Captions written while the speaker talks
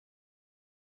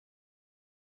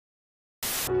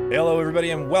Hello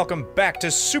everybody and welcome back to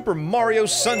Super Mario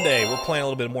Sunday. We're playing a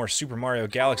little bit more Super Mario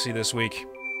Galaxy this week.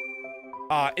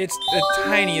 It's the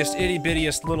tiniest,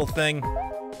 itty-bittiest little thing.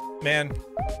 Man,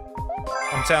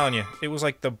 I'm telling you, it was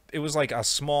like a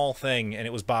small thing and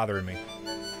it was bothering me.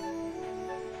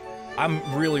 I'm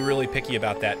really, really picky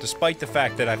about that, despite the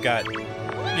fact that I've got,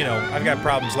 you know, I've got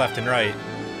problems left and right,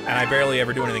 and I barely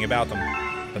ever do anything about them.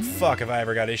 But fuck if I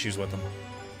ever got issues with them.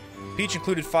 Peach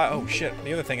included 5- oh shit,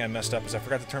 the other thing I messed up is I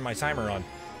forgot to turn my timer on.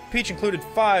 Peach included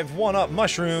 5 1-up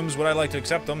mushrooms. Would I like to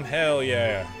accept them? Hell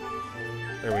yeah.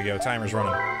 There we go, timer's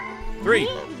running. 3,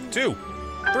 2,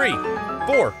 3,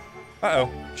 4. Uh-oh,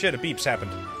 shit, a beep's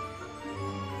happened.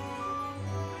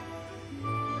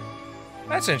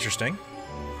 That's interesting.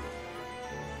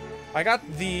 I got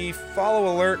the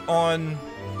follow alert on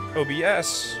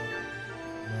OBS,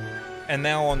 and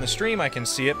now on the stream I can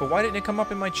see it, but why didn't it come up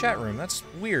in my chat room? That's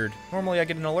weird. Normally I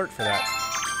get an alert for that.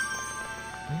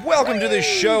 Welcome to the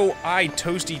show,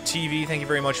 iToasty TV. Thank you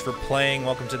very much for playing.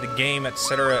 Welcome to the game,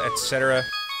 etc., etc.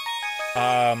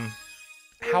 How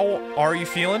are you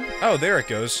feeling? Oh, there it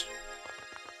goes.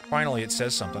 Finally, it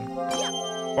says something.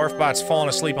 Barfbot's falling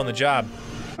asleep on the job.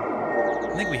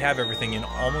 I think we have everything in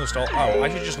almost all- oh, I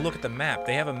should just look at the map.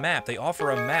 They have a map. They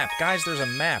offer a map. Guys, there's a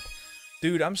map.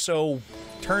 Dude, I'm so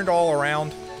turned all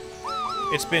around.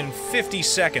 It's been 50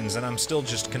 seconds and I'm still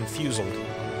just confused.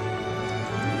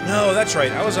 No, that's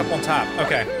right. I was up on top.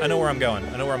 Okay, I know where I'm going.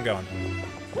 I know where I'm going.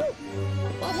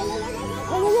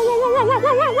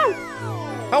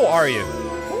 How are you?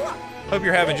 Hope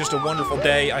you're having just a wonderful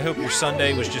day. I hope your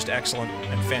Sunday was just excellent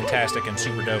and fantastic and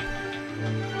super dope.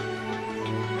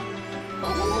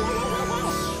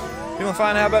 Feeling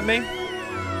fine? How about me?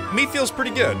 Me feels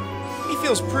pretty good. Me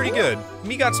feels pretty good.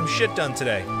 Me got some shit done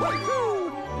today.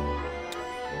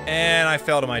 And I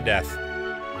fell to my death.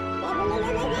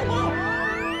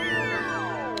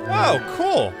 Oh,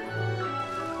 cool.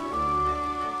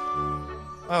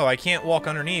 Oh, I can't walk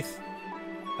underneath.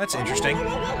 That's interesting.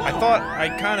 I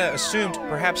kinda assumed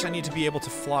perhaps I need to be able to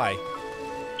fly.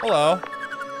 Hello.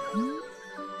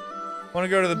 Wanna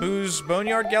go to the Boo's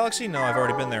Boneyard Galaxy? No, I've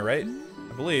already been there, right?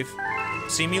 I believe.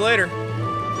 See me later.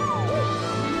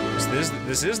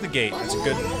 This is the gate. That's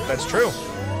good. That's true.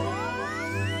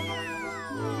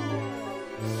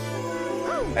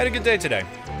 I had a good day today.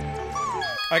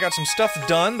 I got some stuff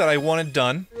done that I wanted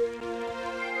done.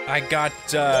 I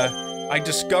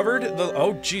discovered the-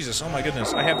 oh Jesus, oh my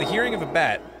goodness. I have the hearing of a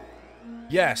bat.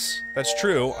 Yes, that's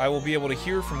true. I will be able to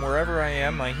hear from wherever I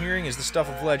am. My hearing is the stuff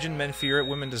of legend. Men fear it,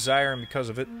 women desire him because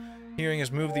of it. Hearing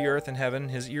has moved the earth and heaven.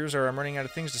 His ears are, I'm running out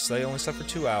of things to say. Only slept for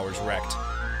 2 hours. Wrecked.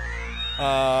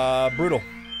 Brutal.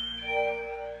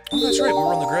 Oh, that's right. We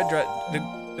were on the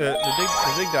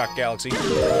Dig Doc Galaxy.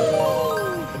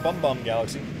 The Bum Bum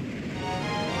Galaxy.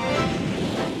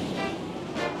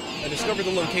 I discovered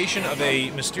the location of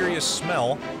a mysterious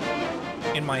smell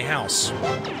in my house.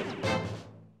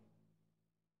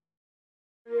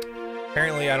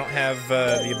 Apparently, I don't have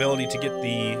the ability to get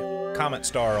the Comet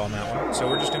Star on that one, so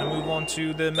we're just gonna move on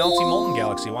to the Melty Molten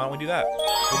Galaxy. Why don't we do that?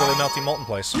 We'll go to the Melty Molten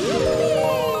place.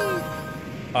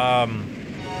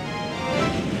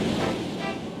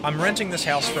 I'm renting this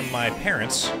house from my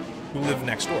parents, who live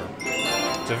next door.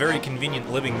 It's a very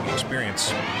convenient living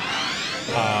experience.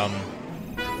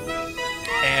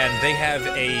 And they have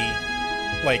a,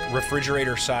 like,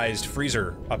 refrigerator-sized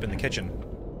freezer up in the kitchen.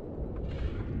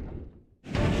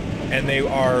 And they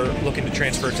are looking to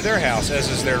transfer it to their house, as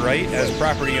is their right as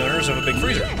property owners of a big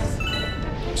freezer.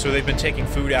 So they've been taking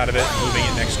food out of it, and moving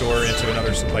it next door into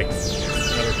another,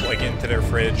 like into their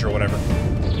fridge or whatever.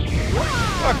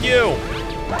 Fuck you!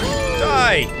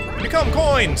 Die! Become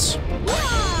coins!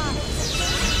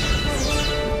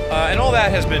 And all that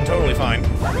has been totally fine.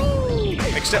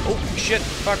 Except, oh shit,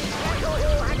 fuck.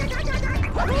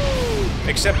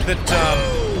 Except that,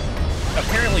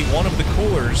 apparently one of the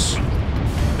coolers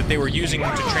that they were using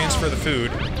to transfer the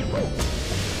food,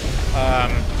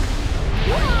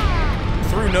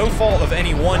 through no fault of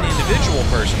any one individual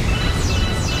person,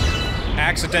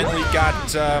 accidentally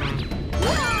got,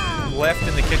 left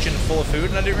in the kitchen full of food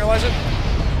and I didn't realize it?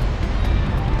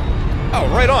 Oh,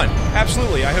 right on.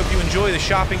 Absolutely. I hope you enjoy the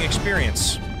shopping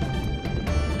experience.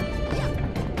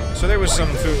 So there was some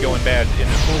food going bad in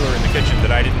the cooler in the kitchen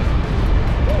that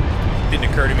didn't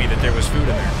occur to me that there was food in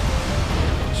there.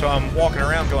 So I'm walking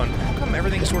around going, how come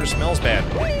everything sort of smells bad?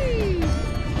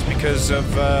 It's because of,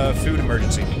 food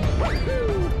emergency.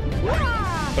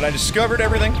 But I discovered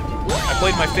everything. I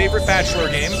played my favorite bachelor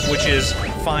game, which is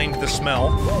Find the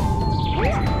Smell.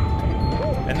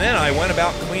 And then I went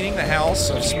about cleaning the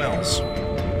house of smells.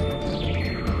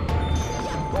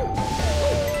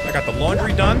 I I got the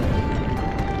laundry done.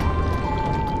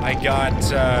 I got,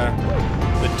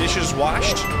 the dishes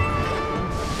washed.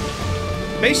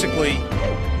 Basically,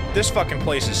 this fucking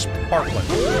place is sparkling.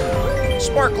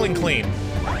 Sparkling clean.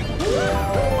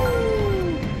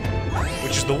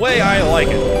 Which is the way I like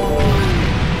it.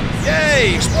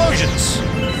 Yay! Explosions!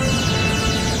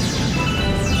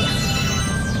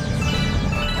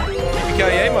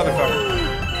 Yippee-ki-yay, motherfucker.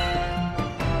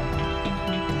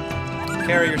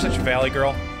 Carrie, you're such a valley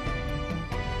girl.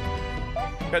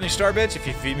 Got any star bits? If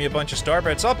you feed me a bunch of star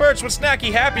bits, I'll burst with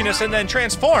snacky happiness and then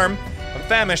transform. I'm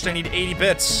famished, I need 80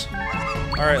 bits.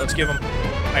 Alright, let's give them.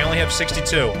 I only have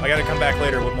 62. I gotta come back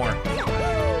later with more.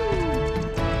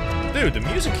 Dude, the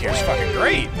music here is fucking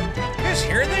great. You guys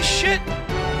hearing this shit?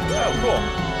 Oh, cool.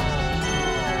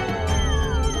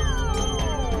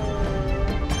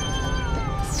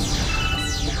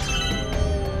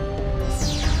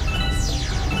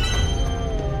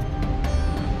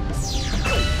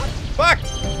 Fuck!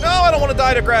 No, I don't want to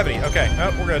die to gravity. Okay,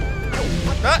 nope, we're good.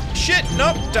 Ah, shit!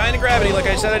 Nope, dying to gravity like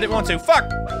I said I didn't want to.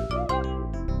 Fuck!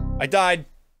 I died.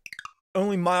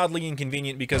 Only mildly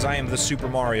inconvenient because I am the Super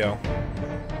Mario.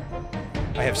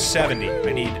 I have 70.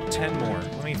 I need 10 more.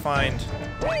 Let me find...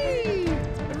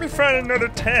 Let me find another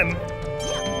 10.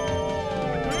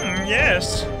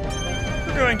 Yes.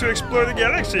 We're going to explore the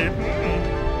galaxy.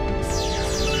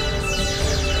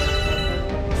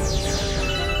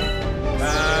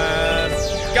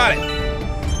 Got it.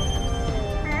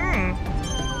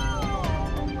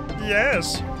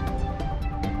 Yes.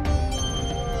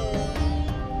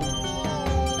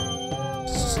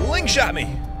 Slingshot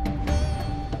me.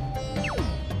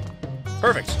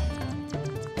 Perfect.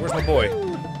 Where's my boy?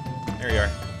 There you are.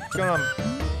 What's going on?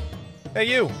 Hey,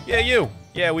 you. Yeah, you.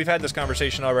 Yeah, we've had this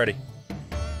conversation already.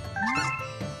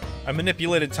 I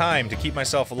manipulated time to keep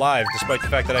myself alive, despite the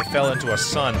fact that I fell into a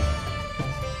sun.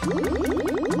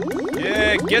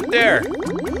 Yeah, get there!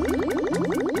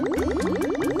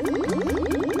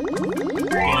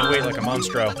 Gaining weight like a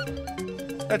monstro.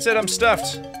 That's it, I'm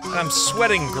stuffed. And I'm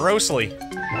sweating grossly.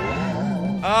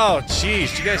 Oh,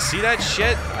 jeez, do you guys see that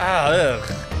shit? Ah,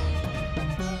 ugh.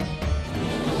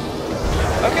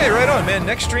 Okay, right on, man.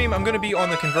 Next stream, I'm gonna be on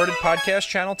the Converted Podcast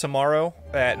channel tomorrow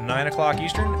at 9 o'clock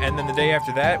Eastern, and then the day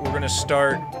after that, we're gonna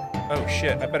start... Oh,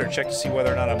 shit, I better check to see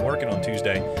whether or not I'm working on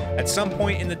Tuesday. At some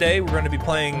point in the day, we're gonna be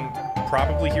playing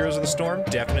probably Heroes of the Storm,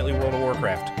 definitely World of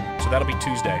Warcraft. So that'll be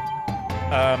Tuesday.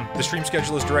 The stream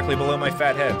schedule is directly below my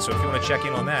fat head, so if you want to check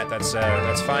in on that, that's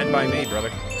fine by me,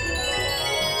 brother.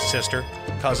 Sister,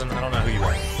 cousin, I don't know who you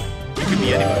are. You could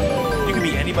be anybody. You could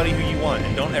be anybody who you want,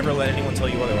 and don't ever let anyone tell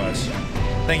you otherwise.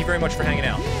 Thank you very much for hanging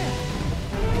out.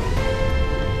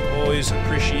 Always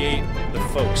appreciate the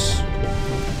folks.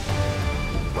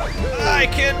 I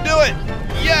can do it!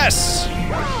 Yes!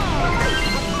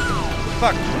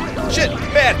 Fuck. Shit,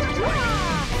 bad.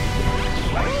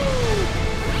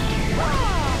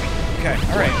 Okay,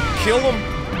 alright. Kill them.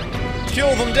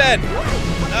 Kill them dead.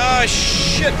 Ah,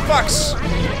 shit, fucks.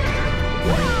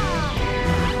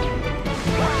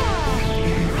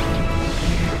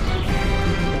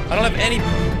 I don't have any...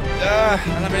 I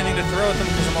don't have anything to throw at them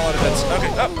because I'm all out of beds.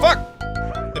 Okay, oh,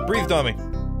 fuck! It breathed on me.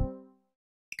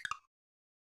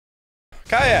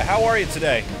 Kaya, how are you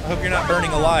today? I hope you're not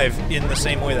burning alive in the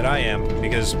same way that I am,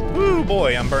 because, woo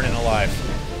boy, I'm burning alive.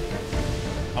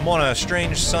 I'm on a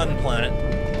strange sun planet.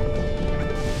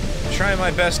 Trying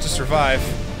my best to survive.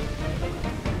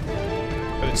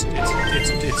 But it's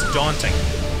daunting.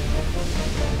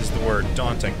 Is the word.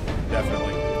 Daunting.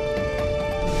 Definitely.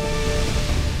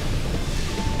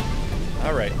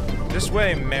 Alright. This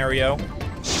way, Mario.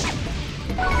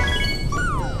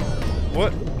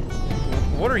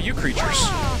 What are you creatures?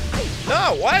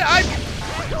 No, what?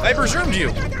 I presumed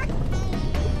you.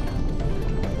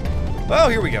 Oh,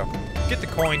 here we go. Get the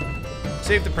coin.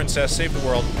 Save the princess, save the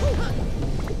world.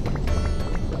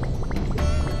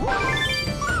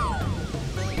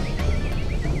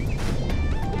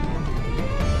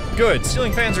 Good.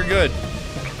 Ceiling fans are good.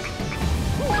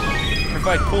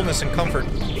 Provide coolness and comfort.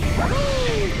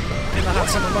 In the hot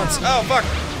summer months. Oh, fuck!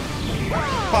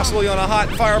 Possibly on a hot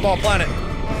fireball planet.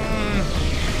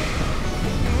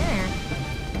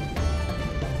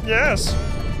 Yes.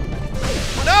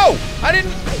 No! I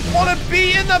didn't want to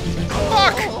be in the...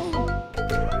 Fuck!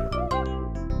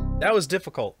 That was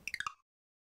difficult.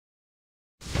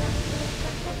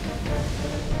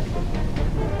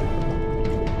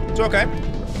 It's okay.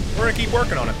 We're gonna keep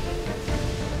working on it.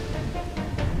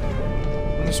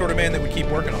 I'm the sort of man that would keep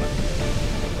working on it.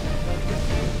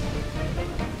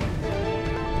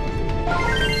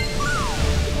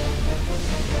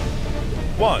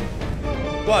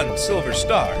 One silver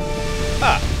star.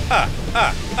 Ah,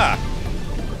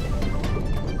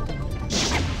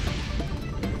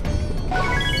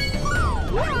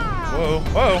 Whoa,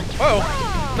 whoa, whoa!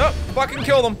 No, fucking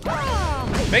kill them!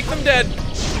 Make them dead!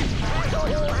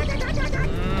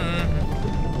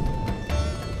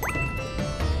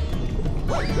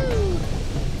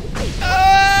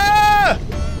 Ah!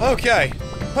 Okay.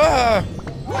 Ah!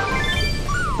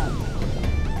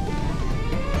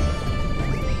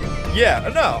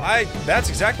 Yeah, no, that's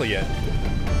exactly it.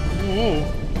 Ooh.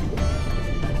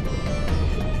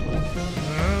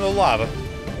 The lava.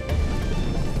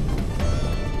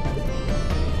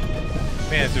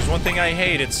 Man, if there's one thing I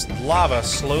hate, it's lava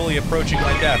slowly approaching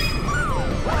my death.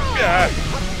 Ah,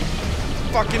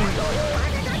 fucking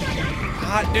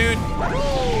hot dude.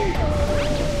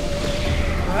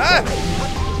 Ah!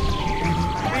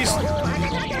 Please.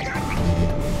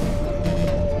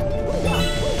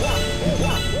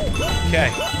 Okay,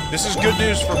 this is good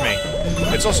news for me.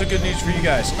 It's also good news for you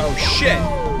guys. Oh shit!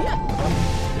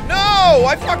 No!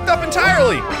 I fucked up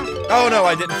entirely! Oh no,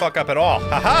 I didn't fuck up at all.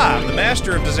 Haha! I'm the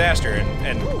master of disaster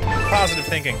and positive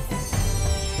thinking.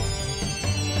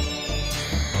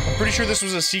 I'm pretty sure this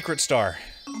was a secret star.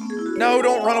 No,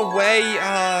 don't run away!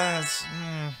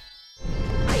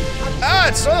 Ah,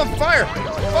 it's on fire!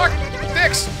 Fuck!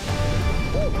 Fix!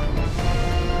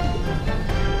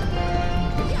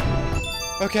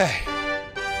 Okay.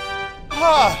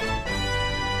 Ah!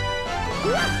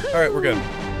 Alright, we're good.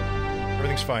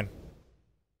 Everything's fine.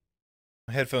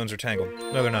 My headphones are tangled.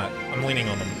 No, they're not. I'm leaning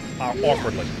on them.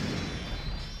 Awkwardly.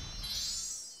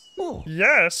 Oh.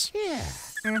 Yes! Yeah.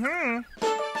 Mm-hmm.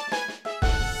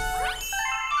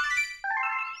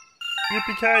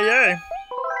 Yippee-ki-yay!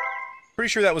 Pretty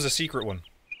sure that was a secret one.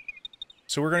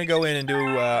 So we're gonna go in and do,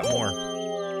 more.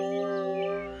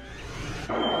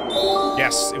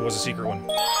 Yes, it was a secret one.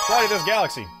 Fly to this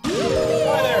galaxy!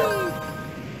 Fly there!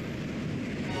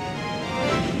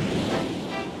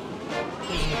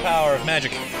 Using the power of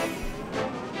magic.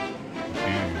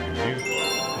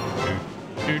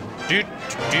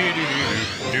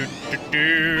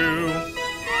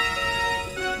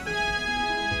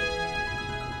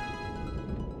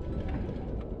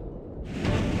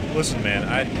 Listen,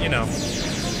 man, you know.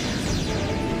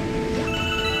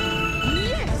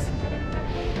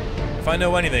 If I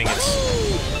know anything,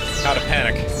 it's how to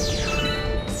panic.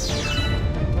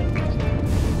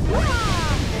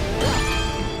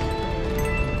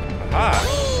 Ah!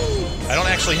 I don't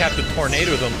actually have to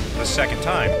tornado them the second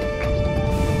time.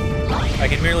 I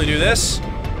can merely do this,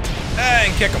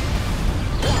 and kick them.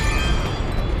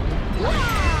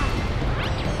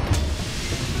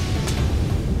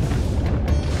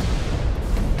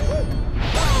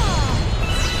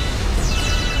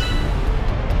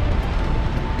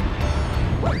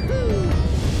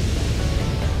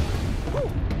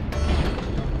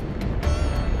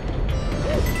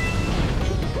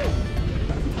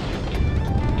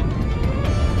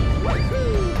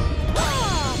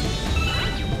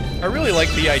 I really like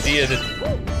the idea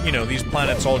that, you know, these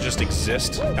planets all just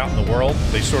exist out in the world.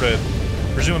 They sort of,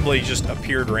 presumably just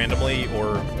appeared randomly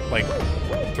or, like,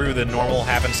 through the normal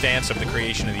happenstance of the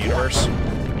creation of the universe.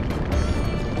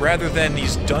 Rather than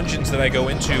these dungeons that I go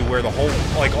into where the whole,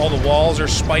 like, all the walls are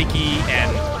spiky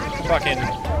and fucking...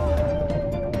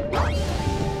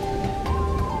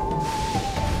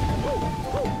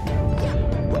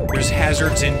 There's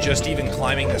hazards in just even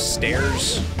climbing the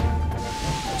stairs.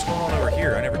 What's going on over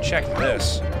here? I never checked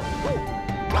this.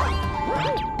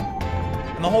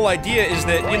 And the whole idea is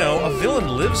that, you know, a villain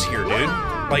lives here, dude.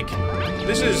 Like,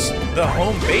 this is the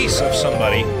home base of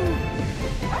somebody.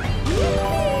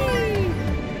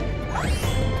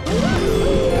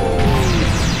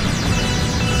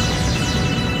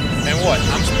 And what?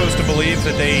 I'm supposed to believe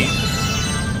that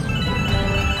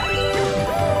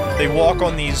they walk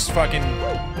on these fucking,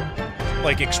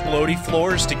 like, explodey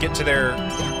floors to get to their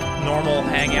normal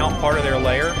hangout part of their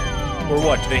lair? Or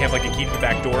what? Do they have, like, a key to the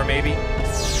back door, maybe?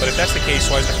 But if that's the case,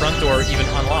 why is the front door even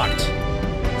unlocked?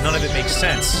 None of it makes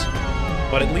sense.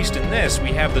 But at least in this,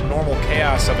 we have the normal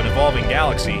chaos of an evolving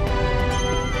galaxy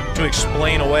to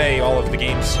explain away all of the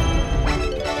game's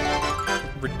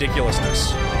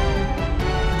ridiculousness.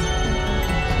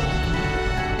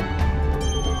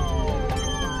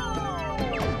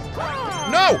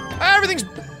 No! Everything's...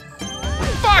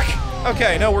 Fuck!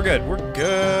 Okay, no, we're good. We're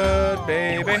good,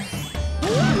 baby.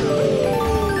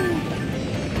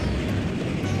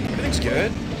 Everything's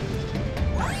good.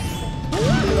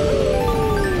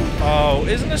 Oh,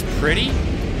 isn't this pretty?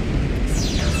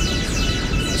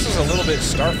 This is a little bit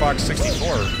Star Fox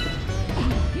 64.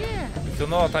 If you'll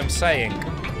know what I'm saying.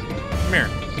 Come here.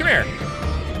 Come here.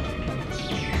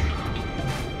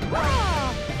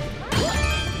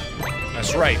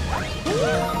 That's right.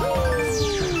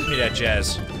 Give me that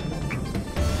jazz.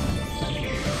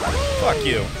 Fuck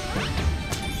you.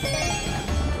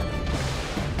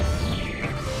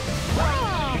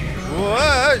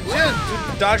 What?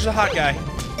 Dodge the hot guy.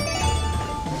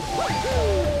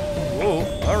 Whoa,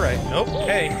 alright. Nope.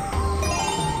 Hey.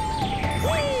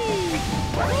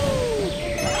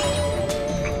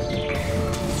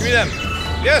 Give me them.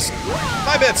 Yes!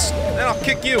 My bits! Then I'll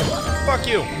kick you. Fuck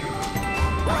you.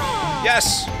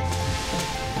 Yes!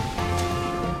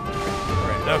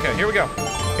 Alright, okay, here we go.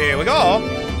 Here we go.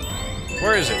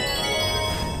 Where is it?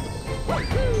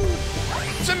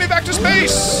 Send me back to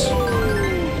space!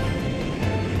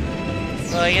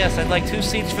 Yes, I'd like 2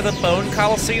 seats for the Bone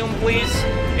Coliseum, please.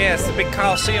 Yes, the big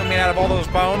Coliseum made out of all those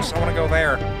bones. I want to go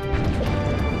there.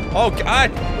 Oh, God!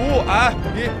 Ooh,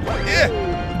 yeah.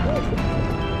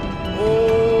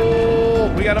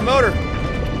 Oh, we got a motor.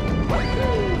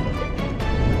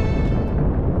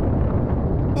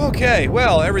 Okay,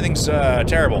 well, everything's,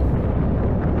 terrible.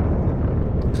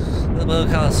 The Bone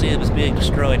Coliseum is being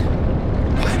destroyed.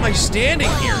 Why am I standing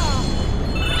here?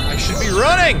 I should be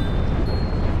running!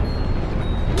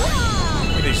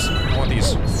 I want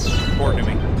these important to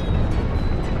me.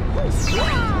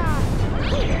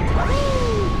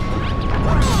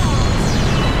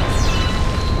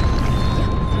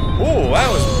 Ooh, that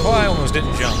was... Oh, I almost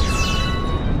didn't jump.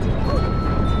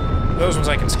 Those ones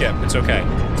I can skip. It's okay.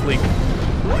 It's legal.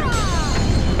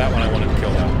 That one I wanted to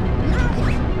kill, though.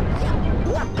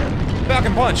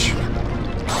 Falcon Punch!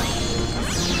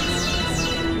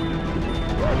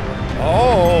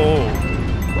 Oh!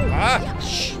 Ah!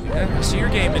 I see your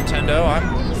game, Nintendo.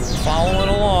 I'm following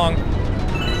along.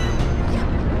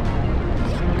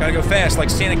 Gotta go fast, like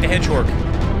Sonic the Hedgehog.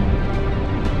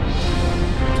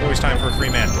 It's always time for a free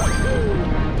man.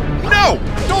 No!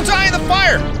 Don't die in the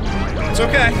fire! It's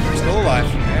okay. I'm still alive.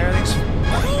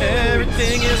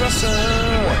 Everything is awesome.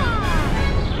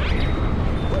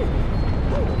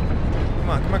 Come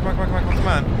on, come on, come on, come on, come on, come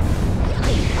on.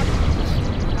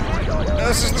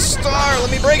 This is the star.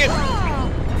 Let me break it.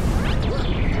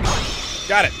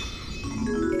 Got it.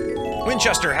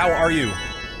 Winchester, how are you?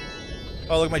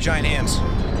 Oh, look at my giant hands.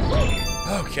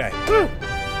 Okay. Woo.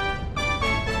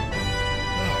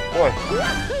 Oh, boy.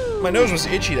 My nose was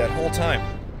itchy that whole time.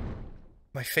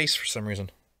 My face, for some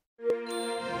reason.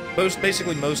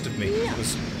 Basically, most of me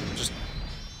was just...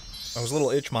 I was a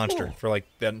little itch monster for, like,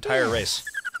 that entire race.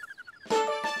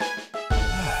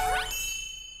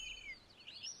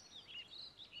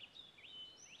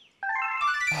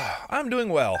 I'm doing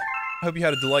well. I hope you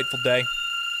had a delightful day.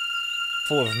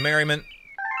 Full of merriment.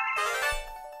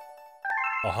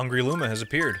 A hungry Luma has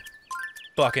appeared.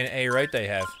 Fucking A right they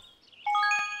have.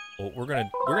 Well, we're gonna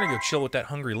go chill with that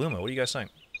hungry Luma. What do you guys think?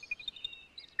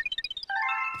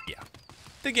 Yeah.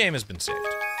 The game has been saved.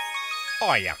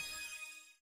 Oh yeah.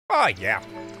 Oh yeah.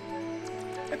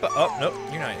 Oh, nope,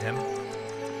 you're not him.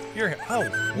 You're... Oh,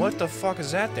 what the fuck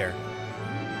is that there?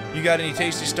 You got any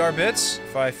tasty star bits?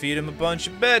 If I feed him a bunch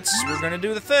of bits, we're gonna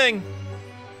do the thing.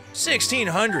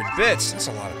 1,600 bits. That's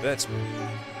a lot of bits.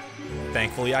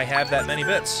 Thankfully, I have that many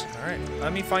bits. Alright,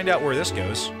 let me find out where this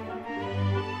goes.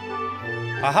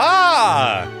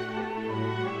 Aha!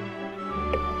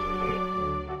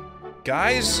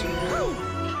 Guys,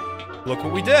 look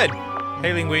what we did.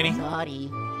 Hey, Linguini. Sorry.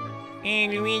 Hey,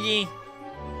 Luigi.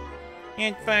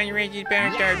 Can't find your Reggie's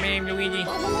power card, man, Luigi.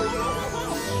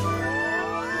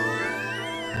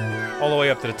 All the way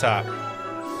up to the top.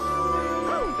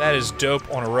 That is dope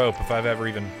on a rope if I've ever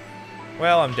even...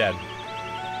 Well, I'm dead.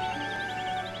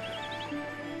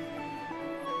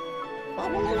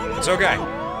 It's okay.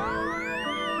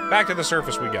 Back to the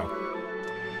surface we go.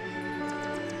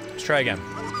 Let's try again.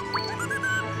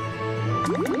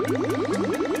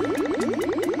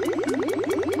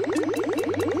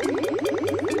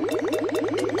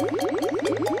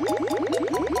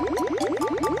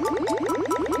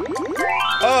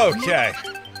 Okay.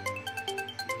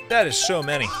 That is so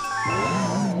many.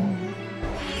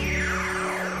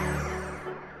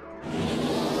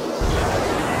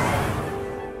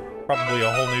 Probably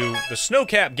a whole new... The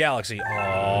Snowcap Galaxy.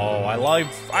 Oh, I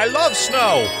love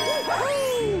snow!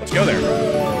 Let's go there.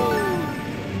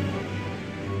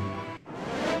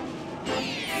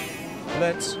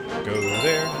 Let's go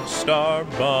there. Star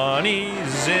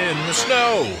bunnies in the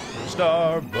snow.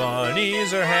 Star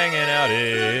bunnies are hanging out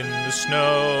in the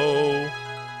snow.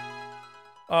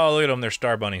 Oh, look at them, they're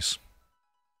star bunnies.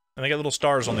 And they got little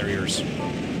stars on their ears.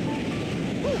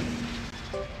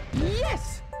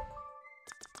 Yes.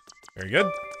 Very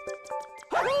good.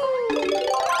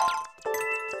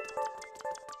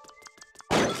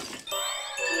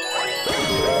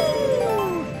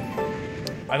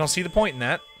 I don't see the point in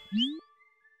that.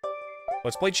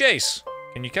 Let's play chase.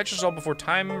 Can you catch us all before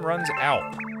time runs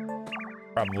out?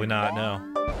 Probably not, no.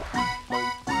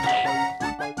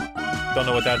 Don't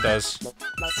know what that does.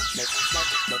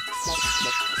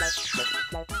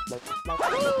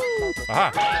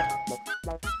 Aha!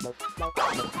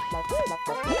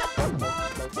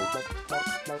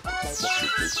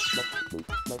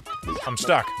 I'm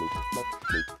stuck.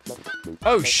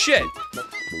 Oh shit!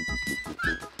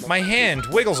 My hand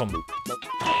wiggles them.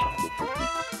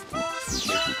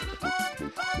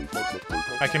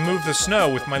 I can move the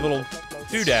snow with my little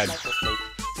doodad.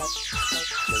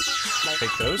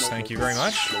 Take those, thank you very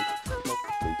much.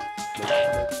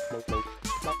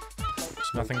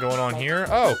 There's nothing going on here.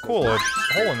 Oh, cool, a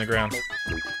hole in the ground.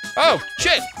 Oh,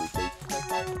 shit!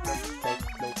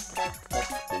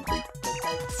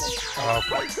 Oh,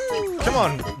 come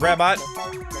on, Rabot.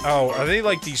 Oh, are they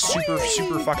like these super,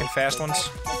 super fucking fast ones?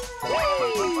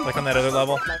 Like on that other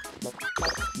level?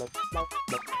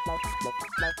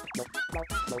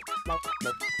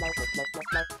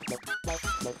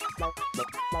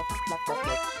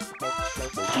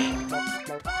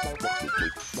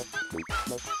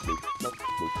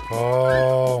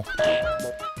 Oh.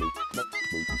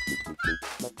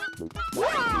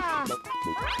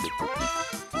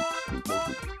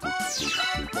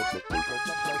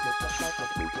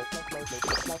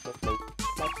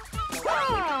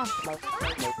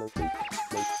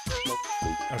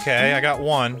 Okay, I got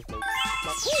one.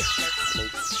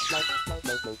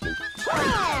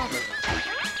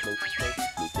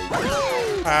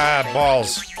 Ah,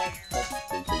 balls.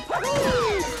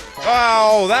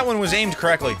 Oh, that one was aimed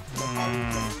correctly.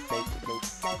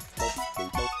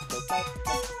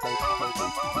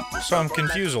 So I'm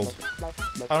confused.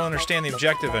 I don't understand the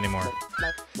objective anymore.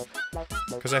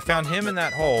 Because I found him in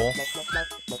that hole.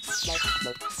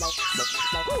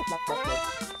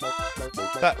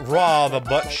 That the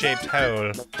butt-shaped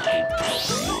hole.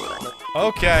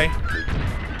 Okay.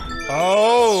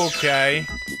 Okay.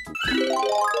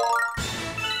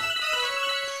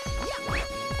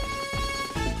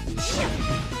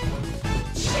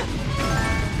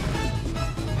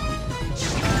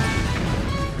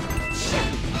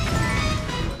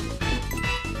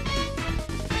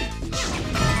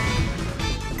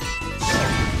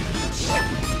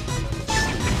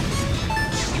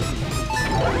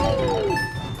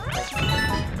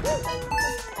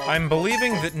 I'm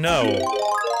believing that no,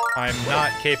 I'm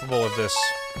not capable of this.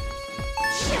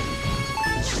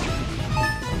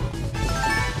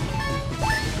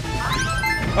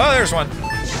 Oh, there's one.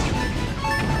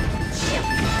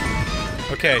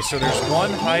 Okay, so there's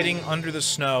one hiding under the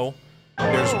snow.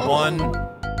 There's one...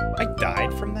 I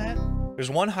died from that?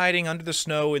 There's one hiding under the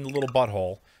snow in the little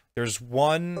butthole. There's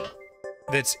one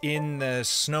that's in the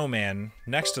snowman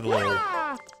next to the little...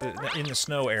 in the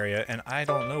snow area, and I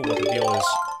don't know what the deal is.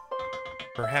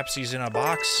 Perhaps he's in a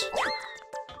box?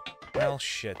 Well,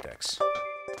 shit, Dex.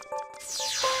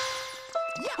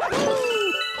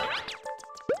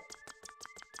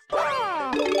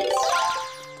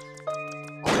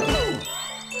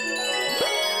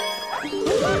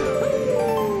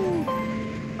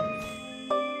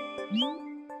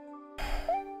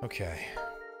 Okay.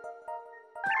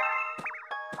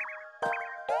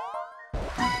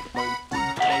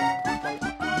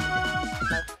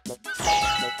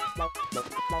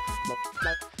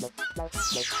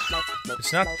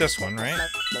 It's not this one, right?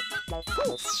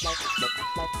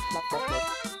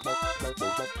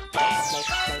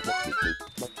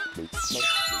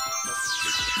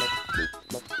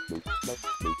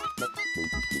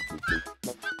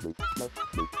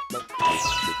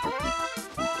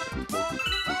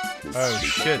 Oh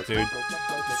shit, dude. I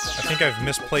think I've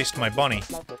misplaced my bunny.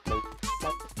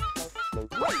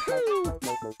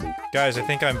 Guys, I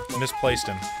think I misplaced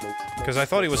him. Because I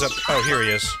thought he was up... Oh, here he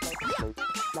is.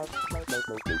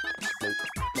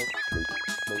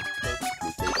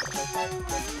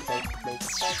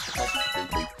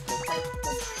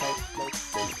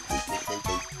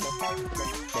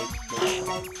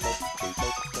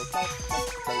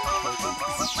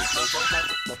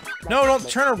 No, don't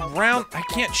turn around. I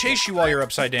can't chase you while you're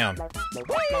upside down.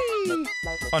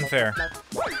 Unfair.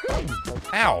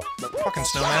 Ow. Fucking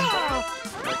snowman.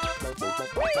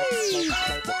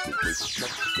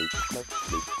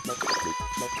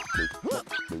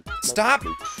 Stop!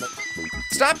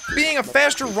 Stop being a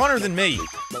faster runner than me!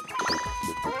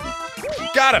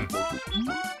 Got him!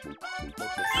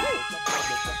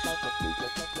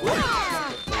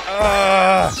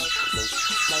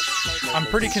 I'm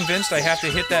pretty convinced I have to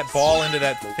hit that ball into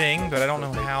that thing, but I don't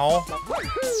know how.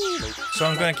 So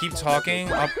I'm gonna keep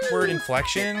talking, upward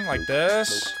inflection, like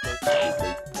this.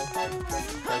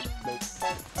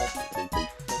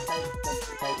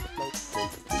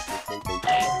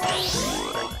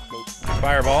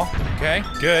 Fireball. Okay,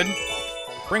 good.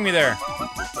 Bring me there.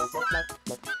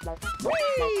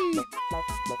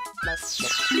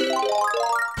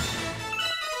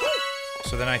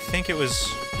 So then I think it was...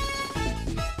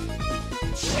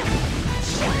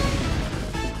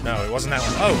 No, it wasn't that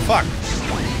one. Oh, fuck!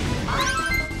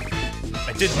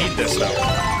 I did need this, though.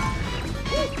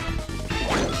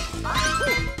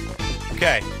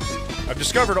 Okay. I've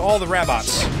discovered all the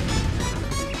rabots.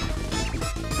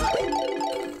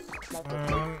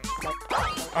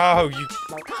 Oh,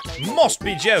 you must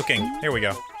be joking. Here we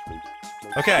go.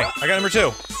 Okay, I got number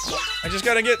 2. I just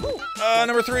gotta get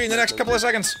number 3 in the next couple of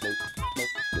seconds.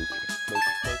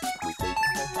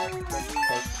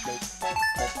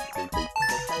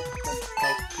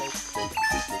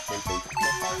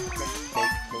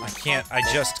 I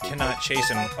just cannot chase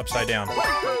him upside down.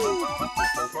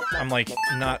 I'm like,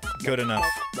 not good enough.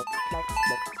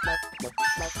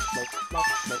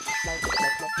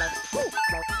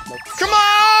 Come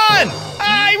on!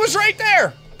 Ah, he was right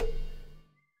there!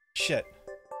 Shit.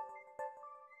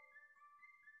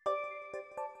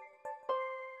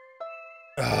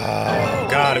 Oh,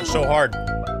 God, it's so hard.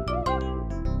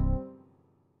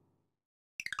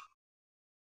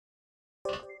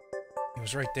 He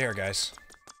was right there, guys.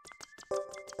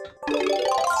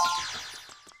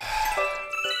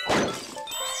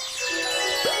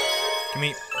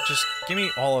 Give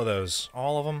me all of those.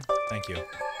 All of them? Thank you.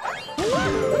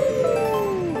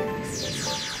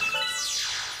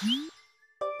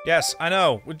 Yes, I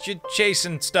know. With you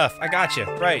chasing stuff. I got you.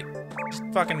 Right. Just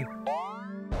fucking...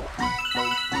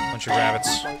 bunch of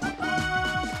rabbits.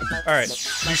 Alright,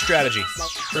 new strategy.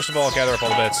 First of all, gather up all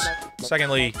the bits.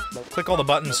 Secondly, click all the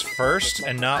buttons first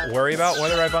and not worry about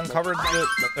whether I've uncovered the...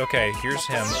 Okay, here's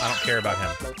him. I don't care about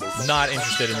him. Not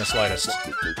interested in the slightest.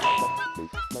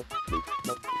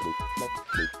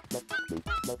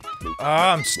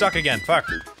 Ah, I'm stuck again. Fuck.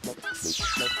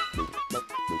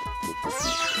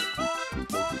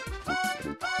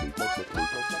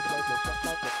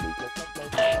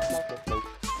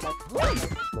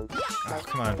 Oh,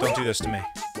 come on, don't do this to me.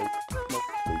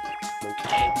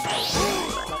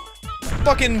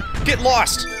 Fucking get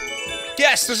lost!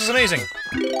 Yes, this is amazing!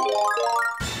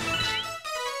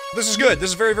 This is good. This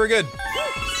is very, very good.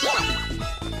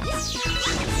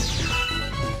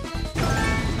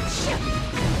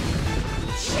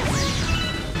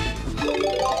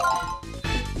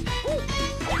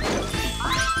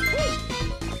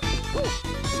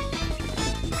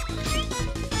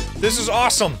 This is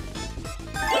awesome!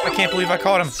 I can't believe I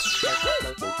caught him.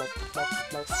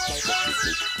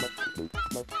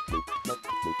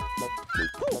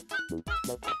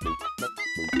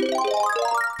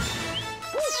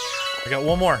 I got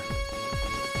one more.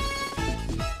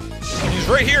 And he's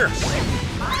right here!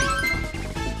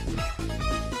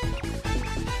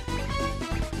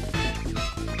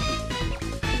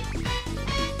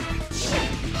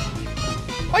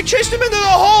 I chased him into the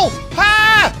hole!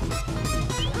 Ha!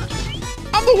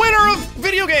 I'm the winner of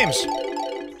video games!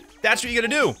 That's what you gotta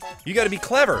do. You gotta be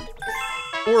clever.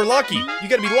 Or lucky. You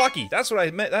gotta be lucky. That's what I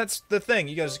meant. That's the thing.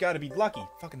 You guys gotta be lucky.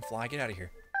 Fucking fly, get out of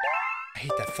here. I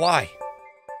hate that fly.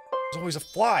 There's always a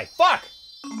fly. Fuck!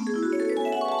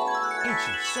 I hate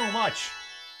you so much.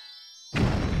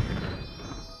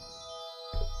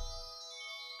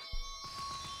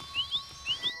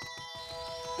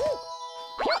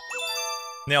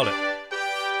 Nailed it.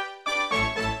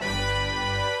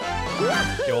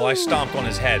 Yo, well, I stomped on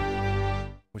his head.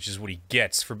 Which is what he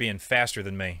gets for being faster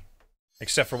than me.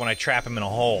 Except for when I trap him in a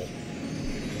hole.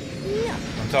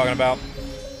 I'm talking about?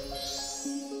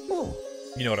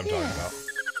 You know what I'm talking about.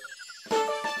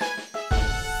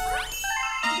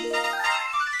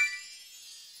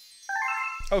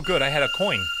 Oh good, I had a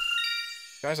coin.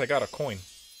 Guys, I got a coin.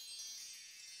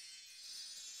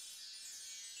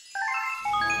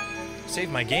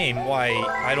 Save my game? Why,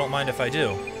 I don't mind if I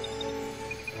do.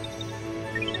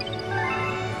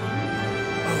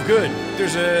 Oh good,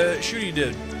 there's a shooty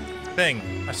dude thing.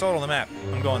 I saw it on the map.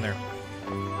 I'm going there.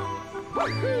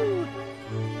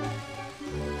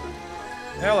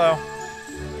 Hello.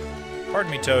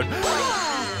 Pardon me, Toad.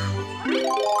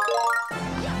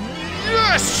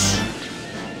 Yes!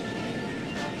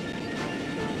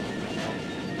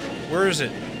 Where is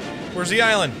it? Where's the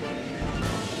island?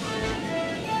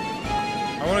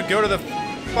 I want to go to the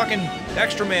fucking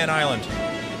Extra Man Island.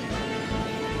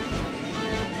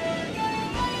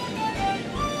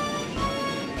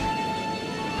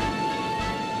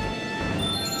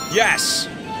 Yes!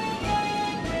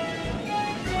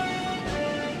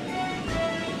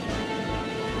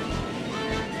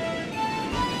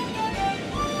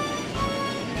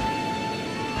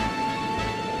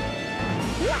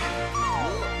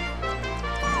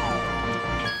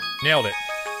 Nailed it.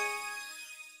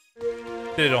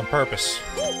 Did it on purpose.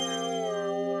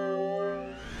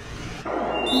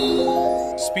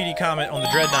 Speedy comment on the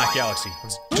Dreadnought Galaxy.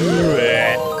 Let's do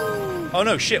it! Oh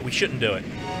no, shit, we shouldn't do it.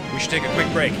 We should take a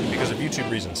quick break because of YouTube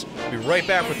reasons. We'll be right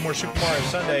back with more Super Mario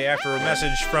Sunday after a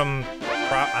message from,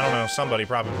 I don't know, somebody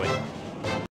probably.